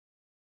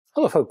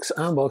Hello folks,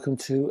 and welcome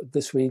to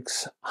this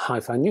week's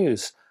HiFi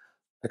News,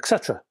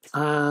 etc.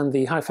 And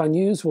the HiFi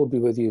News will be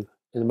with you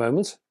in a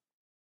moment.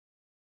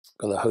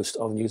 Got a host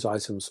of news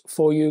items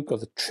for you,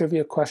 got a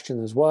trivia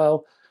question as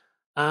well,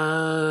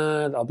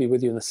 and I'll be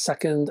with you in a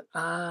second,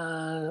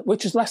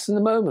 which is less than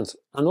a moment.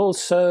 And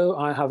also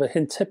I have a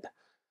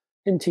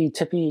hinty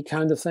tippy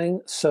kind of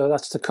thing, so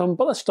that's to come,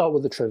 but let's start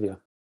with the trivia.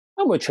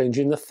 And we're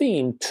changing the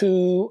theme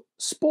to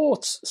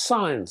sports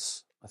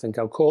science, I think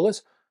I'll call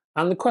it.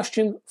 And the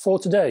question for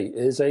today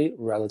is a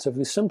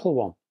relatively simple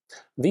one.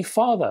 The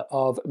father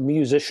of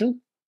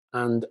musician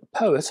and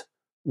poet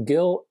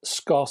Gil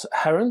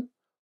Scott-Heron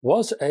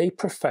was a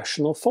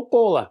professional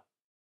footballer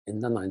in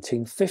the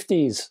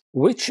 1950s.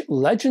 Which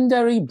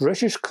legendary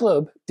British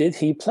club did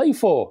he play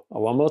for?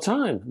 One more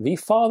time. The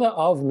father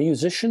of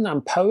musician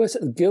and poet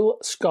Gil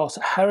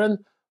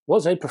Scott-Heron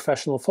was a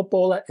professional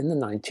footballer in the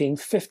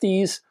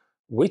 1950s.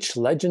 Which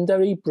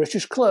legendary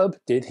British club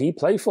did he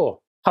play for?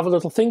 Have a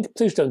little think,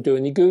 please don't do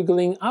any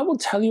Googling. I will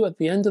tell you at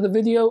the end of the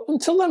video.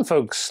 Until then,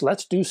 folks,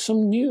 let's do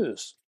some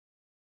news.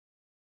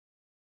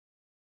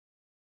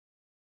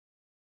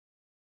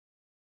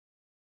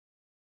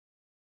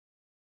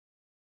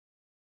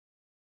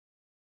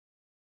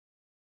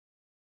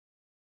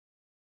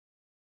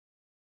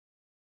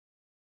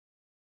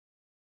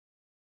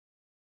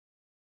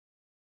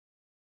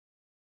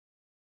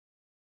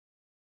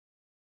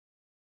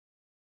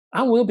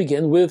 And we'll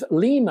begin with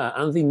Leema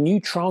and the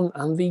Neutron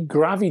and the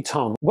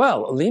Graviton.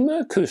 Well,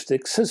 Leema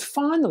Acoustics has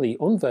finally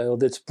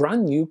unveiled its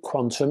brand new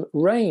quantum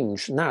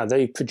range. Now,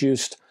 they've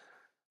produced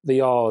the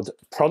odd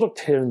product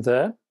here and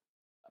there,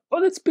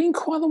 but it's been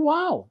quite a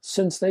while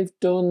since they've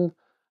done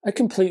a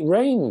complete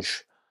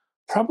range,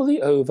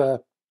 probably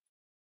over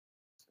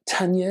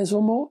 10 years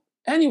or more.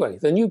 Anyway,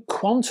 the new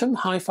quantum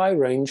hi-fi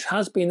range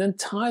has been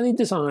entirely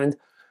designed,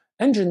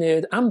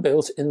 engineered and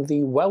built in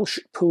the Welsh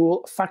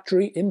Pool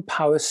factory in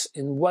Powys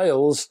in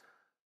Wales,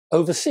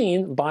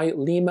 overseen by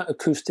Leema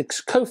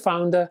Acoustics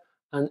co-founder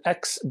and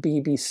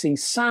ex-BBC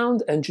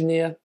sound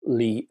engineer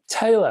Lee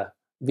Taylor.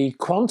 The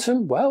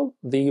quantum, well,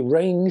 the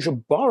range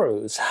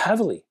borrows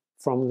heavily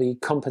from the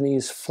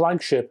company's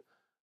flagship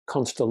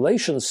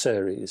Constellation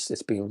series.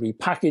 It's been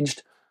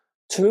repackaged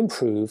to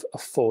improve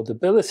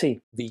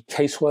affordability. The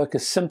casework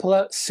is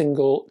simpler,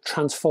 single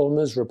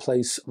transformers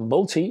replace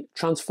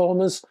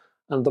multi-transformers,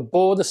 and the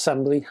board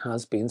assembly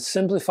has been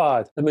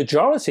simplified. The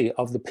majority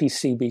of the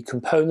PCB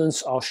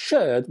components are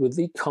shared with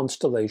the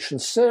Constellation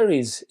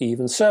series,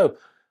 even so,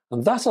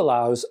 and that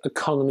allows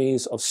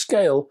economies of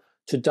scale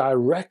to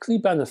directly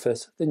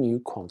benefit the new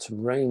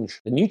quantum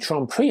range. The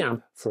Neutron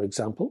preamp, for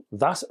example,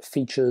 that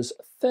features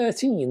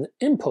 13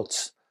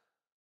 inputs.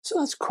 So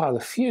that's quite a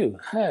few,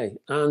 hey,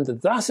 and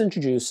that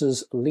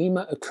introduces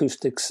Leema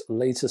Acoustics'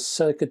 latest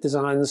circuit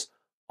designs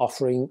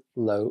offering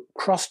low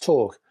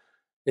crosstalk.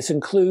 It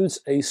includes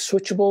a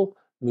switchable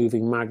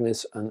moving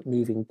magnet and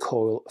moving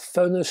coil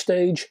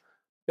phonostage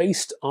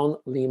based on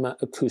Leema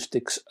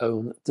Acoustics'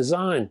 own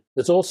design.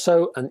 There's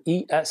also an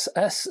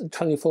ESS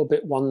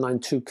 24-bit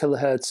 192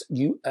 kHz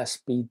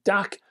USB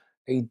DAC,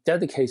 a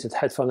dedicated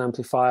headphone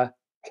amplifier,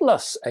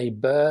 plus a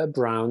bare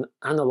brown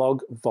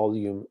analog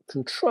volume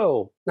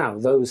control. Now,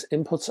 those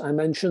inputs I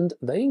mentioned,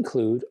 they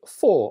include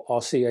 4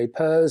 RCA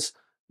pairs,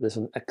 there's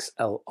an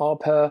XLR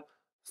pair,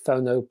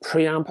 phono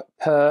preamp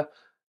pair,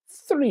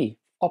 3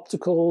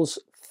 opticals,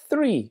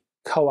 3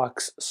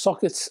 coax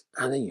sockets,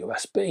 and a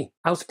USB.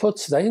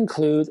 Outputs, they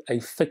include a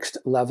fixed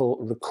level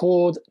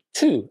record,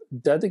 2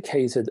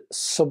 dedicated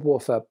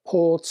subwoofer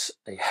ports,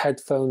 a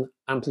headphone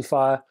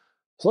amplifier,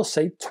 plus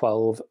a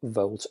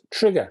 12-volt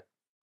trigger.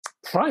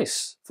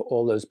 Price for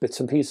all those bits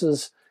and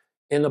pieces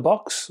in a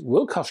box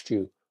will cost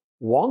you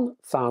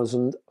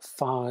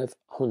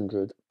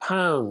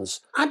 £1,500.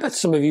 I bet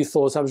some of you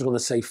thought I was going to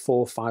say £4,000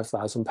 or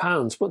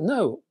 £5,000, but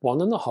no,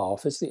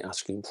 1.5 is the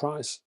asking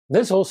price.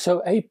 There's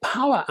also a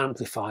power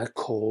amplifier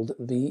called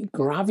the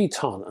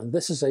Graviton, and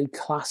this is a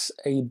Class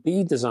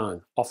AB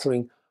design,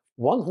 offering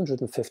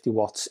 150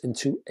 watts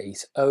into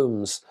 8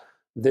 ohms.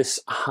 This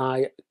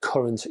high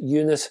current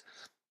unit,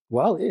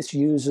 well, it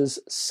uses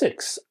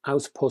 6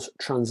 output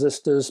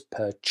transistors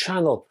per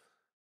channel.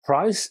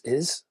 Price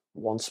is,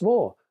 once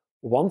more,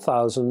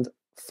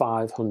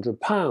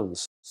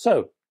 £1,500.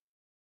 So,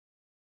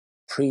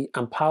 pre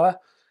and power,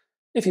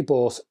 if you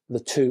bought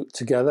the two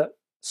together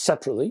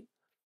separately,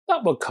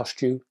 that would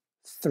cost you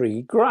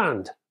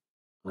 £3,000.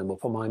 I'm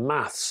up on my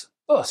maths.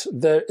 But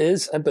there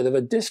is a bit of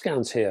a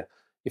discount here.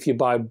 If you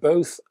buy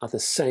both at the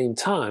same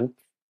time,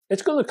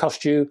 it's going to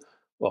cost you,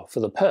 well, for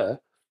the pair,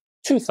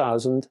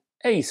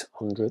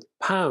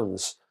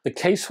 £2,800. The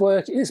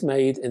casework is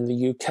made in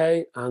the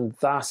UK, and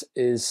that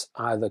is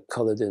either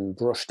coloured in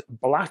brushed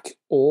black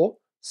or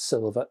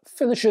silver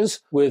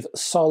finishes with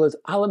solid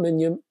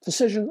aluminium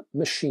precision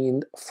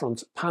machined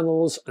front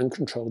panels and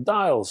control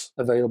dials.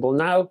 Available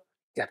now,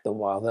 get them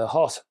while they're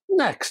hot.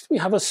 Next, we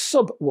have a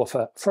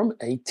subwoofer from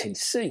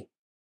ATC.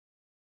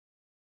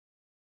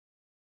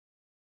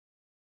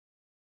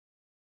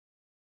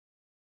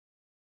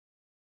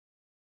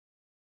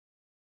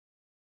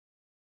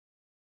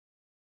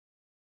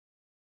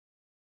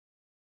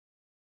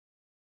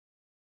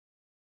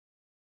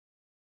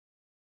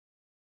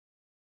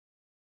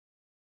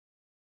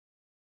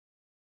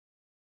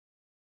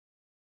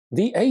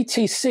 The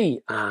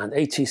ATC, and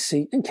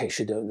ATC, in case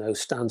you don't know,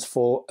 stands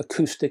for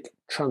Acoustic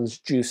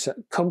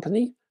Transducer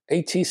Company.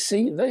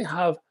 ATC, they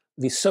have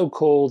the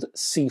so-called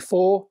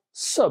C4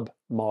 Sub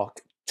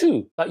Mark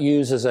II that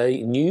uses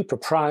a new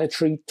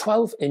proprietary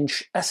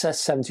 12-inch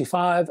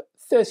SS75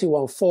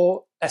 314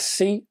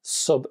 SC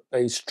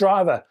sub-bass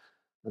driver.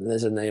 And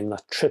there's a name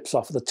that trips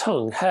off the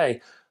tongue. Hey,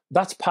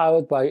 that's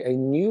powered by a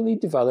newly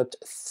developed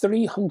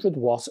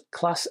 300-watt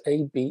Class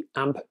AB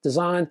amp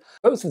design.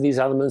 Both of these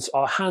elements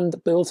are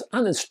hand-built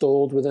and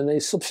installed within a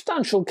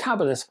substantial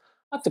cabinet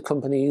at the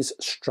company's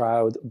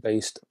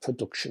Stroud-based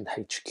production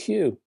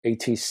HQ.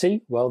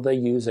 ATC, well, they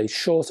use a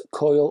short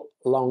coil,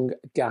 long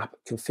gap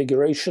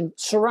configuration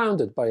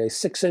surrounded by a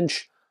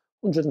 6-inch,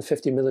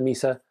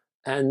 150mm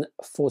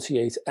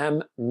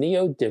N48M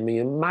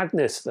neodymium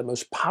magnet, the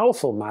most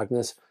powerful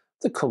magnet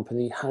the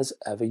company has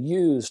ever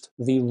used.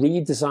 The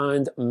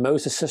redesigned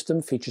motor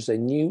system features a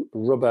new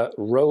rubber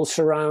roll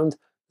surround,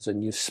 there's a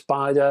new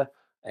spider,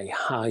 a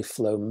high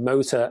flow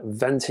motor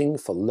venting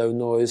for low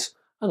noise,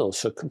 and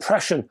also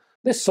compression.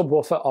 This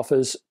subwoofer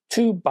offers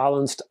 2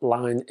 balanced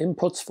line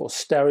inputs for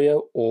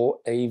stereo or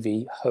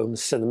AV home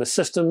cinema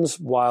systems,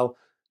 while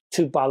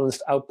 2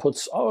 balanced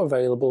outputs are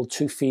available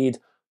to feed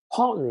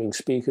partnering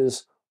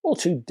speakers or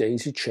to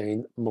daisy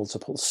chain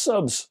multiple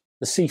subs.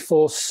 The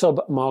C4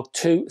 Sub Mark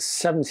II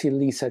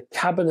 70-litre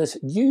cabinet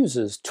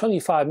uses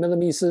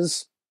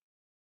 25mm,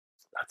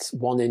 that's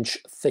 1-inch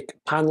thick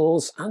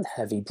panels and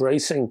heavy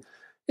bracing.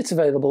 It's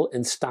available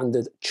in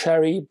standard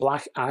cherry,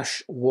 black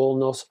ash,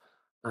 walnut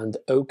and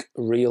oak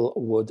real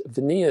wood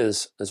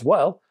veneers, as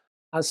well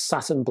as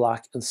satin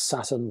black and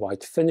satin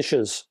white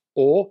finishes,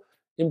 or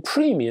in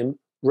premium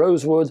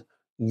rosewood,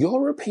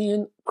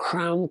 European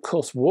crown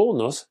cut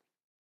walnut,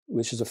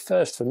 which is a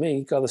first for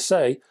me, gotta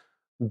say,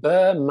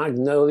 Burr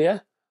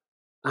Magnolia,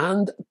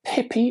 and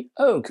Pippi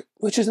Oak,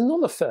 which is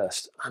another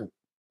first. I'm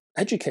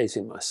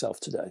educating myself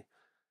today.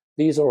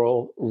 These are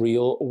all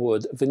real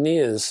wood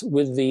veneers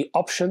with the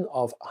option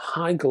of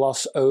high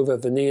gloss over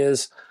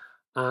veneers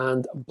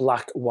and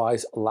black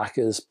white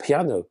lacquers,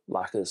 piano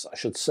lacquers, I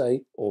should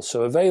say,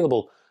 also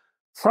available.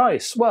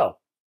 Price,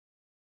 well,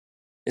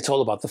 it's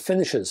all about the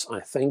finishes, I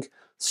think.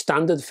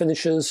 Standard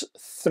finishes,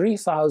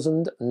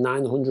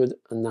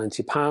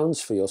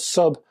 £3,990 for your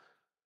sub.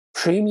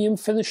 Premium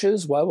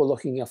finishes, well, we're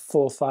looking at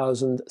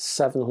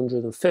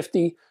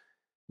 $4,750.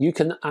 You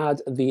can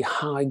add the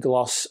high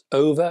gloss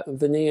over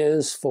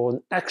veneers for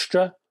an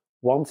extra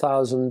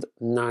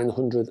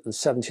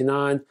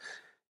 $1,979.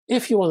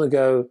 If you want to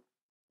go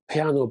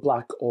piano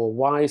black or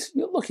white,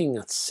 you're looking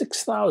at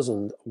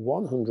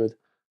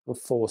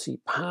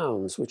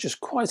 £6,140, which is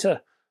quite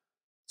a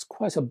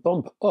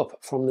bump up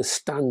from the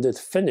standard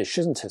finish,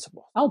 isn't it?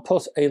 I'll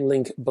put a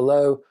link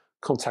below,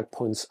 contact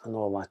points and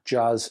all that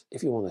jazz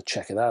if you want to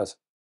check it out.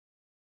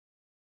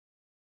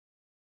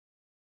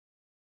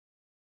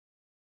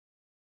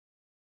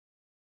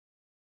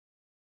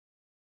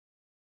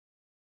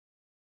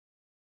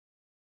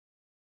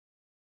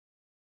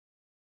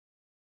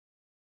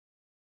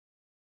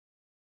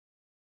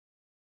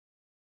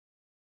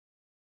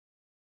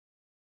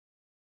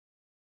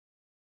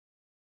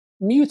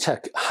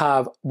 Mutec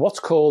have what's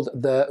called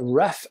the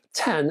Ref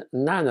 10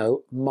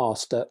 Nano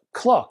Master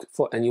Clock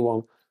for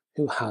anyone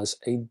who has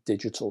a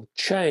digital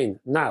chain.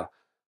 Now,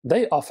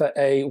 they offer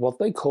what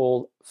they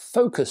call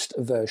focused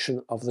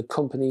version of the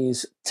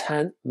company's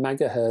 10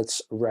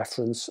 megahertz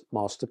reference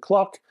master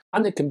clock,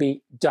 and it can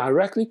be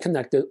directly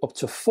connected up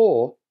to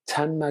 4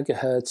 10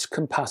 megahertz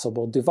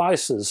compatible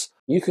devices.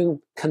 You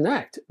can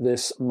connect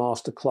this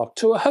master clock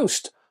to a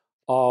host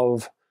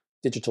of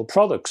digital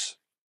products,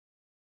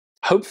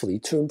 hopefully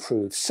to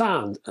improve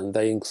sound, and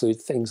they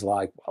include things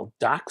like, well,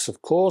 DACs,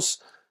 of course,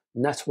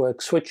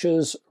 network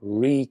switches,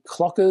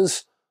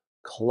 reclockers,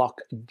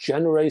 clock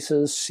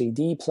generators,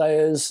 CD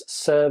players,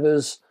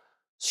 servers,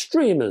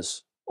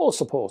 streamers, all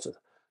supported.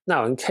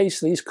 Now, in case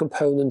these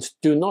components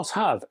do not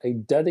have a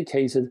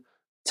dedicated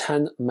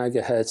 10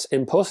 megahertz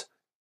input,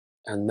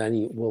 and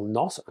many will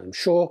not, I'm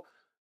sure,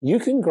 you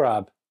can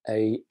grab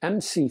a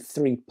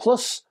MC3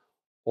 Plus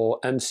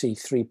or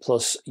MC3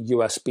 Plus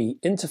USB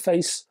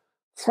interface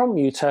from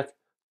Mutec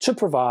to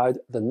provide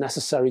the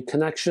necessary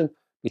connection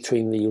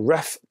between the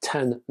Ref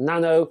 10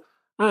 Nano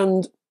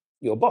and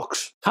your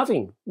box.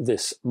 Having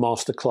this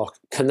master clock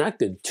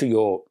connected to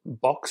your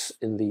box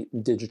in the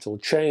digital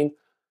chain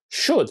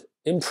should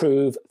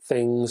improve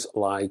things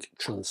like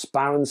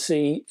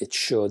transparency. It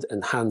should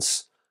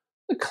enhance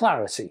the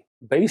clarity.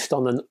 Based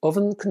on an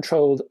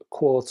oven-controlled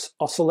quartz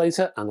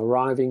oscillator and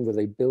arriving with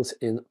a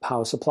built-in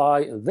power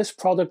supply, this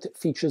product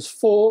features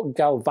 4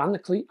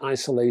 galvanically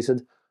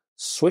isolated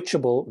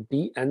switchable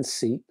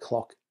BNC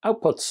clock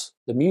outputs.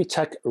 The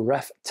Mutec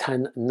Ref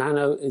 10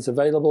 Nano is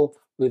available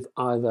with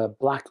either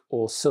black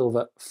or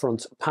silver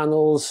front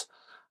panels,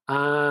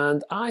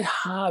 and I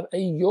have a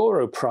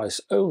euro price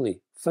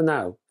only for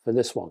now for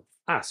this one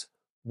at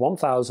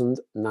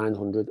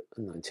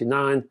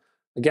 $1,999.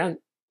 Again,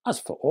 as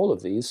for all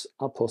of these,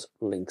 I'll put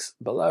links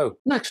below.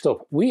 Next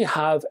up, we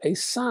have a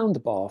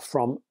soundbar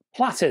from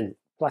Platin.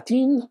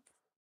 Platin?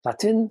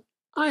 Platin?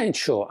 I ain't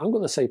sure. I'm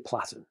going to say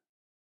Platin.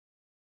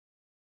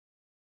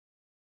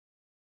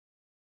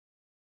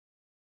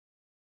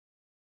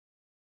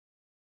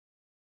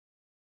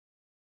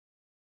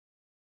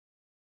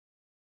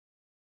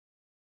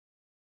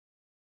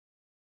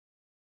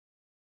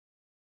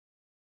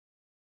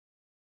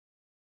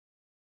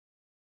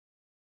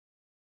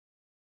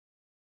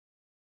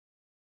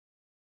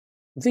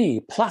 The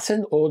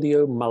Platin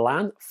Audio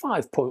Milan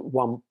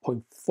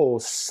 5.1.4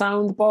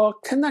 soundbar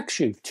connects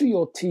you to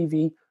your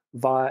TV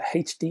via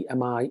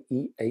HDMI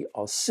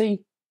EARC,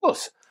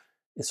 but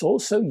it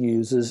also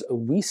uses a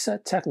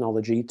WeSet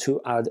technology to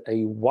add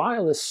a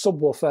wireless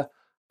subwoofer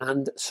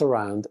and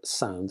surround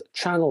sound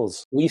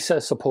channels.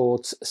 WeSet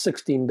supports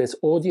 16-bit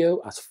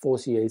audio at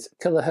 48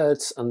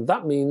 kHz, and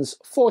that means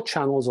 4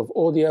 channels of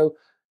audio,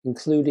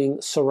 including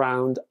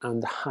surround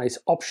and height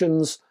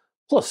options,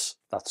 plus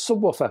that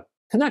subwoofer.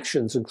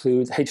 Connections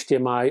include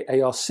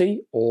HDMI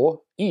ARC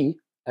or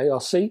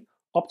eARC,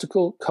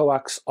 optical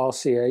coax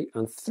RCA,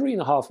 and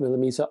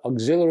 3.5mm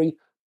auxiliary,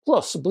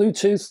 plus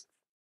Bluetooth,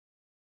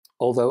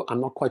 although I'm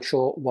not quite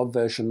sure what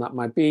version that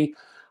might be.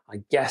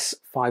 I guess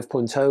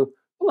 5.0,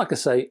 but like I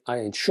say, I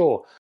ain't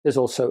sure. There's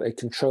also a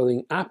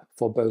controlling app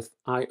for both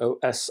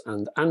iOS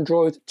and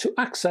Android to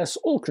access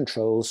all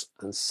controls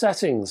and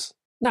settings.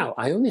 Now,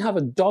 I only have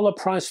 $1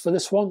 price for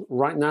this one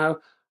right now,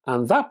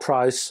 and that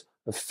price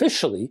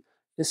officially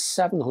is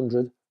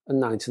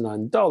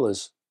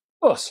 $799.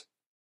 But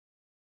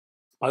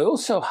I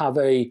also have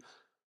a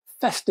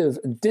festive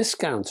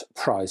discount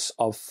price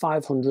of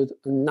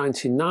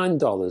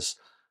 $599.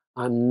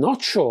 I'm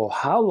not sure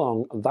how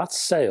long that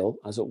sale,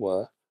 as it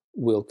were,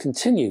 will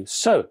continue.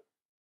 So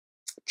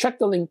check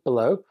the link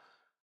below.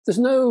 There's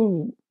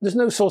no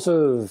sort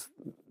of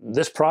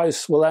this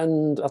price will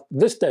end at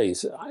this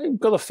date. I've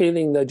got a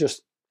feeling they're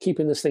just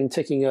keeping this thing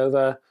ticking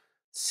over,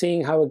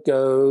 seeing how it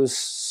goes,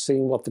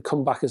 seeing what the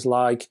comeback is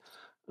like,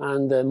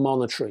 and they're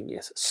monitoring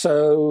it.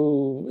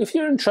 So if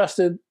you're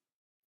interested,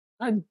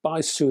 I'd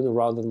buy sooner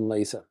rather than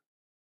later.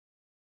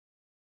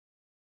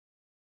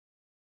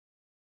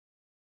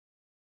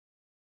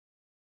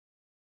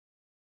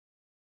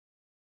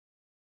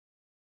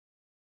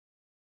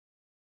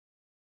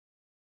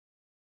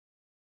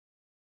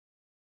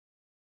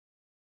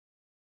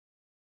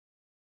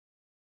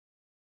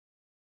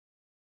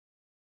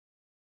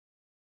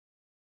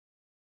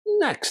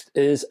 Next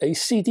is a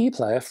CD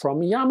player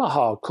from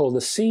Yamaha called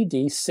the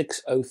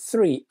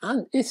CD603,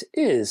 and it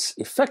is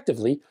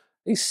effectively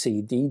a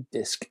CD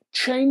disc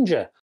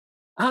changer.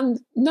 And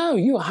no,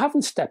 you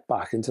haven't stepped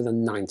back into the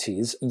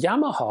 90s.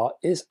 Yamaha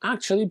is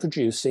actually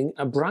producing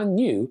a brand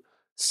new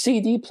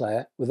CD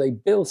player with a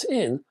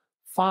built-in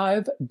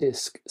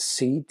 5-disc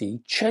CD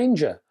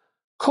changer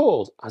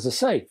called, as I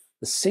say,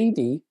 the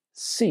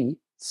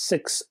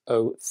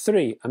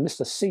CD-C603. I missed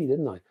a C,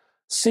 didn't I?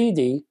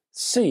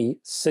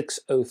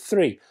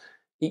 CD-C603.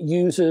 It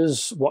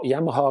uses what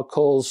Yamaha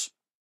calls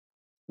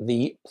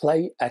the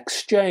play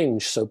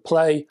exchange. So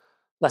play,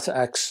 letter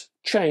X,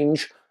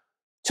 change,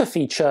 to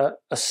feature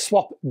a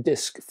swap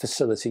disc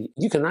facility.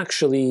 You can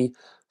actually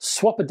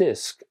swap a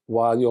disc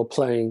while you're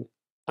playing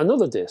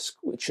another disc,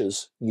 which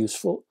is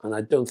useful, and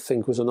I don't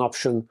think was an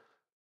option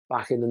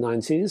back in the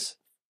 90s.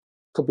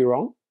 Could be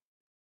wrong.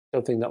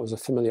 Don't think that was a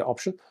familiar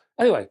option.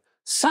 Anyway,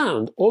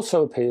 sound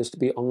also appears to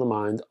be on the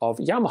mind of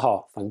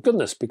Yamaha, thank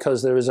goodness,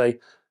 because there is a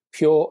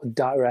pure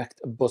direct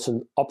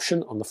button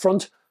option on the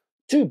front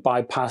to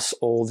bypass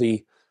all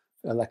the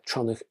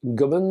electronic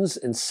gubbins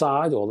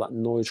inside, all that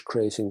noise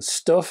creating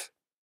stuff.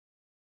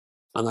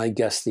 And I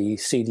guess the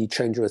CD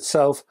changer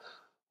itself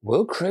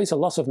will create a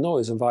lot of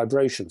noise and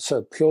vibration,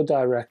 so pure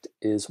direct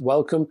is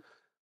welcome.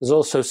 There's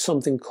also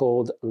something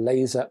called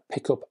laser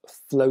pickup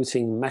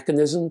floating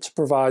mechanism to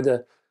provide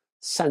a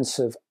sense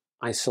of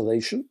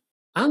isolation.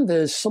 And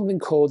there's something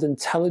called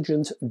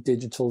intelligent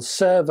digital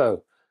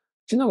servo.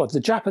 Do you know what? The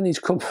Japanese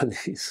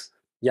companies,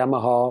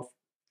 Yamaha,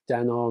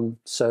 Denon,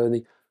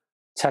 Sony,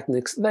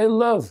 Technics, they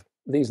love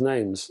these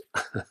names.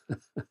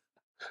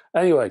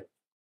 Anyway,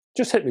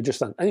 just hit me just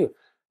then. Anyway,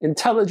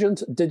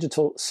 intelligent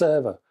digital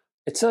servo.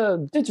 It's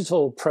a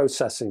digital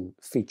processing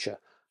feature,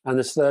 and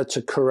it's there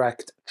to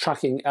correct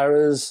tracking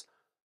errors,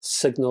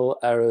 signal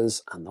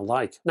errors, and the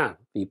like. Now,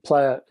 the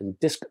player in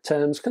disc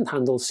terms can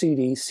handle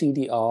CD,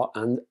 CDR,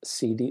 and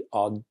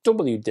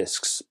CDRW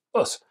discs,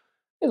 but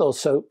it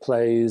also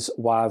plays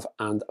WAV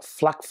and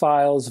FLAC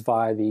files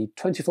via the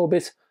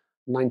 24-bit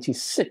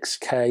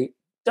 96K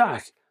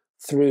DAC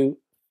through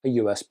a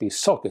USB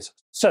socket.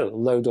 So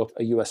load up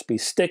a USB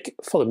stick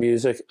full of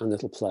music and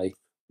it'll play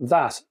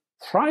that.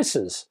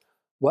 Prices,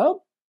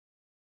 well,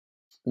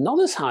 not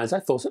as high as I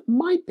thought it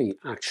might be,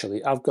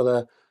 actually. I haven't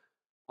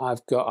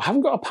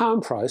got a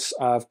pound price.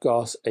 I've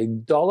got a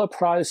dollar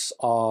price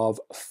of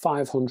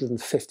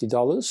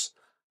 $550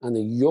 and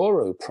a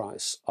euro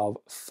price of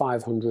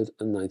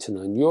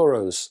 599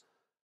 euros.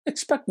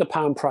 Expect the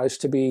pound price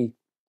to be,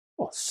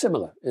 well,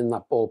 similar in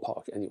that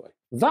ballpark anyway.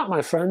 That,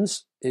 my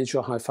friends, is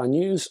your hi-fi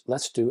news.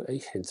 Let's do a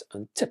hint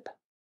and tip.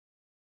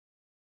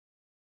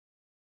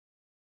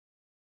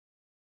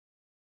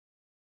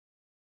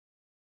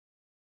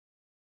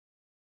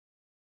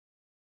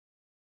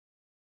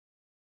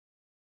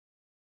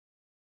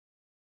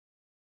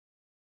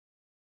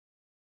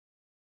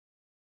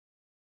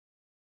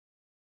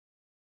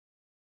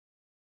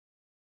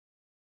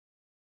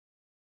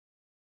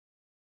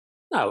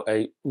 Now,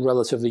 a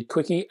relatively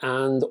quickie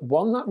and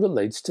one that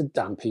relates to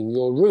damping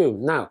your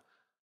room. Now,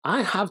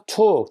 I have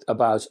talked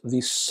about the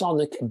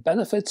sonic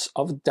benefits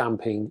of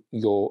damping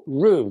your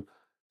room,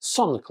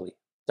 sonically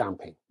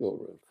damping your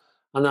room.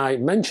 And I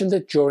mentioned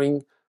it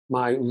during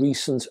my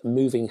recent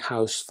Moving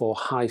House for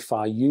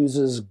Hi-Fi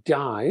Users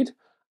guide,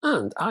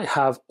 and I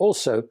have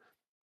also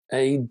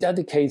a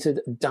dedicated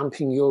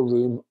damping your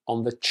room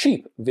on the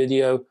cheap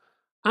video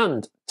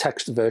and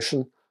text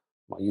version,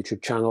 my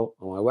YouTube channel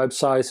on my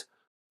website.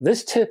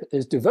 This tip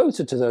is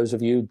devoted to those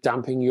of you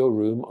damping your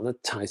room on a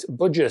tight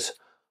budget.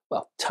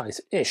 Well,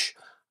 tight-ish.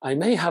 I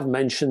may have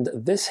mentioned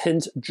this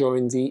hint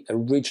during the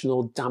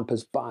original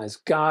Dampers Buyer's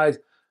Guide,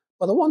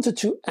 but I wanted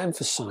to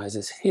emphasize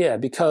it here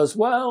because,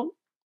 well,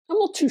 I'm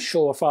not too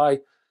sure if I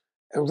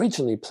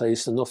originally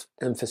placed enough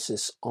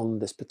emphasis on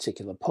this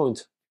particular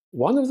point.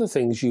 One of the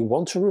things you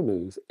want to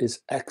remove is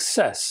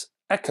excess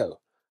echo,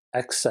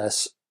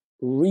 excess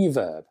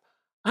reverb.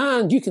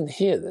 And you can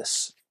hear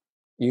this.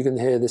 You can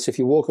hear this if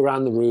you walk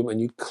around the room and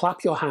you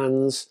clap your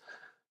hands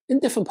in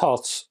different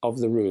parts of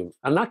the room.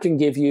 And that can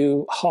give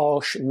you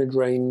harsh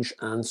mid-range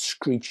and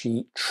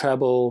screechy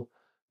treble.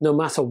 No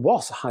matter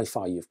what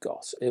hi-fi you've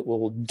got, it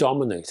will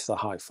dominate the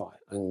hi-fi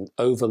and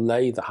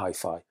overlay the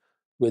hi-fi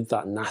with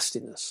that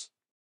nastiness.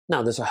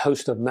 Now, there's a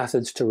host of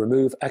methods to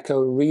remove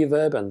echo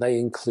reverb, and they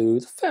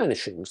include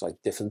furnishings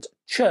like different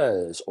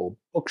chairs or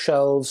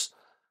bookshelves,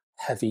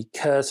 heavy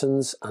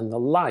curtains, and the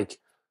like.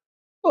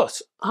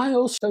 But I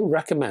also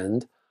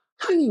recommend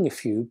hanging a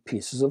few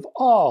pieces of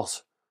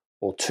art,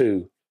 or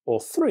 2 or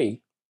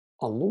 3,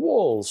 on the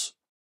walls.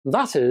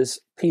 That is,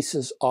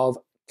 pieces of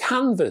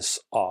canvas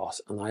art,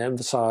 and I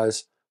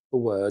emphasize the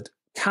word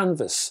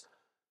canvas,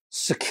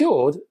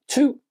 secured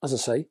to, as I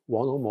say,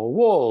 1 or more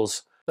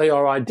walls. They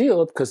are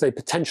ideal because they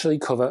potentially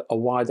cover a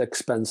wide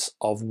expanse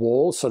of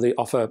wall, so they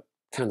offer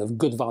kind of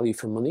good value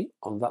for money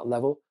on that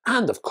level.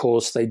 And of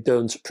course, they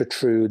don't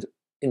protrude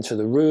into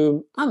the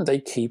room, and they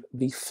keep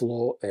the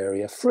floor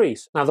area free.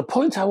 Now, the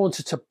point I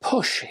wanted to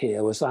push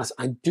here was that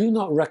I do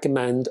not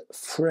recommend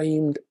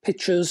framed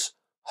pictures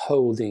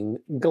holding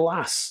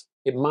glass.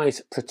 It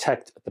might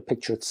protect the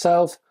picture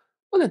itself,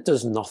 but it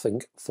does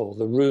nothing for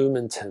the room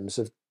in terms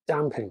of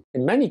damping.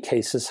 In many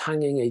cases,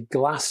 hanging a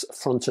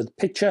glass-fronted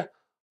picture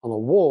on a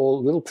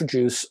wall will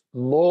produce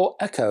more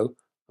echo,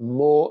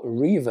 more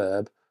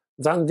reverb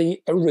than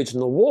the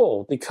original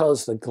wall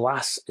because the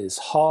glass is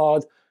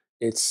hard,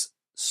 it's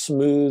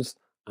smooth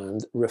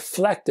and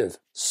reflective.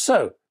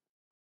 So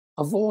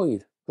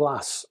avoid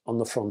glass on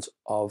the front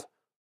of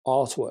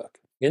artwork.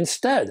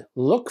 Instead,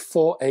 look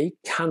for a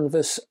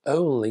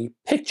canvas-only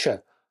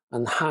picture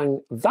and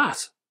hang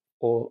that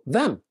or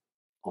them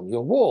on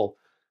your wall.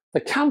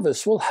 The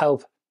canvas will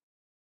help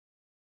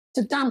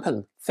to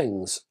dampen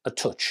things a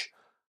touch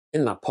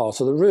in that part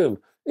of the room.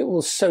 It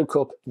will soak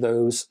up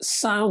those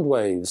sound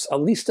waves,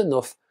 at least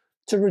enough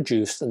to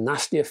reduce the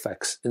nasty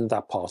effects in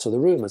that part of the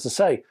room. As I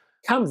say,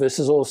 canvas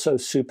is also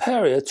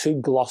superior to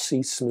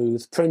glossy,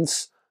 smooth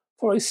prints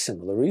for a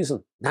similar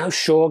reason. Now,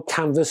 sure,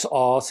 canvas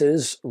art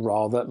is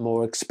rather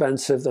more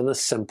expensive than a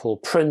simple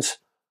print.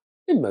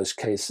 In most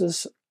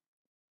cases,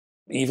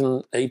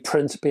 even a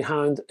print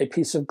behind a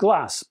piece of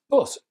glass,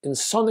 but in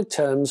sonic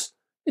terms,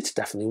 it's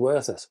definitely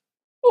worth it.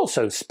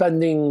 Also,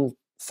 spending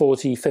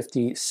 40,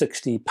 50,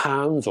 60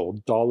 pounds or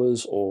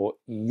dollars or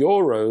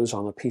euros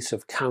on a piece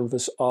of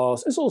canvas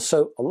art is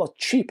also a lot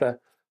cheaper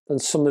than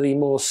some of the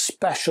more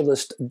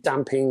specialist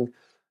damping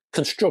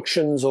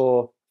constructions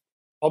or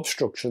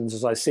obstructions,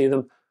 as I see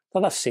them,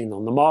 that I've seen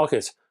on the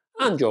market.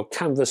 And your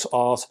canvas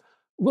art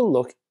will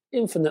look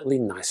infinitely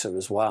nicer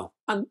as well.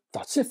 And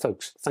that's it,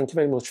 folks. Thank you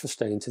very much for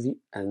staying to the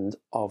end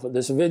of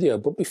this video.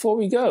 But before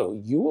we go,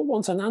 you will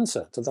want an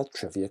answer to that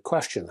trivia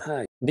question.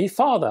 Hey, the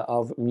father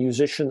of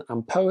musician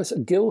and poet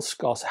Gil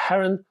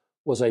Scott-Heron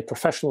was a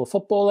professional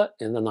footballer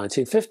in the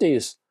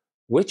 1950s.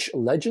 Which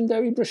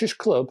legendary British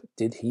club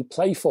did he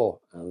play for?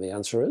 And the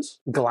answer is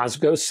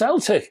Glasgow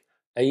Celtic.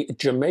 A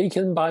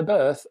Jamaican by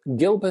birth,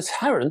 Gilbert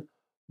Heron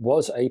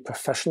was a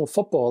professional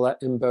footballer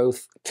in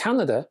both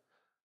Canada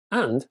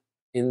and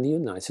in the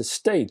United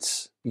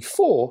States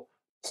before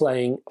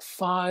playing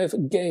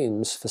 5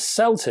 games for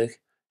Celtic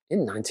in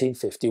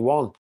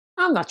 1951.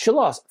 And that's your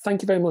lot.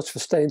 Thank you very much for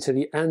staying to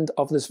the end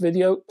of this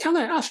video. Can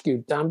I ask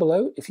you down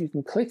below if you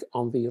can click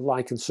on the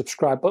like and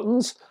subscribe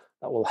buttons?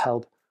 That will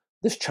help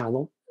this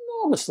channel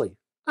enormously.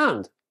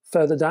 And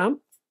further down,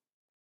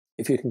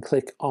 if you can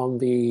click on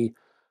the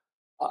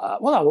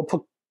well, I will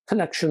put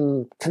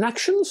connections.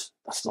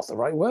 That's not the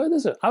right word,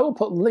 is it? I will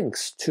put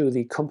links to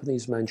the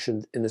companies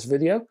mentioned in this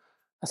video.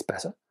 That's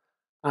better.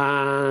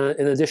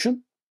 In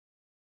addition,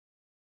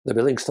 there'll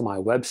be links to my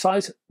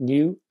website,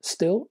 new,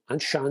 still, and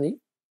shiny.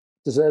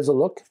 Deserves a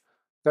look.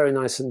 Very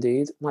nice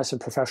indeed, nice and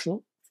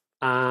professional.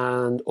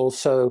 And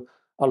also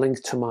a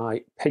link to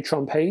my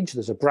Patreon page.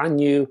 There's a brand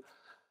new,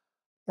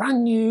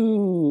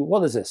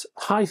 what is this?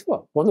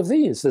 One of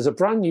these. There's a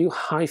brand new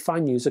hi-fi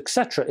news,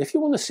 etc. If you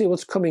want to see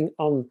what's coming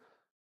on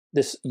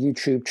this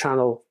YouTube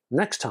channel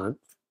next time,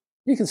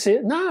 you can see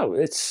it now.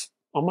 It's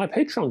on my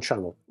Patreon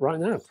channel right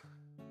now.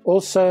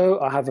 Also,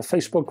 I have a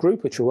Facebook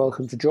group which you're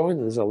welcome to join.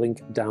 There's a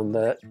link down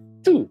there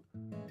too.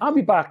 I'll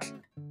be back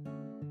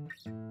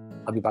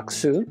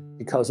soon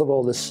because of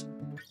all this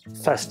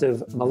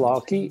festive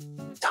malarkey.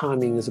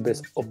 Timing is a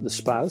bit up the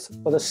spout,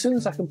 but as soon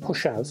as I can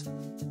push out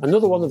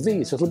another one of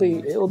these, it'll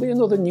be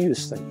another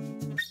news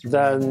thing,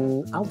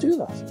 then I'll do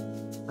that.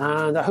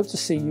 And I hope to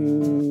see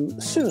you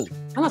soon.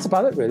 And that's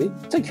about it really.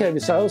 Take care of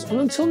yourselves, and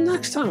until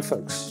next time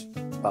folks,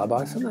 bye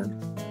bye for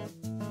now.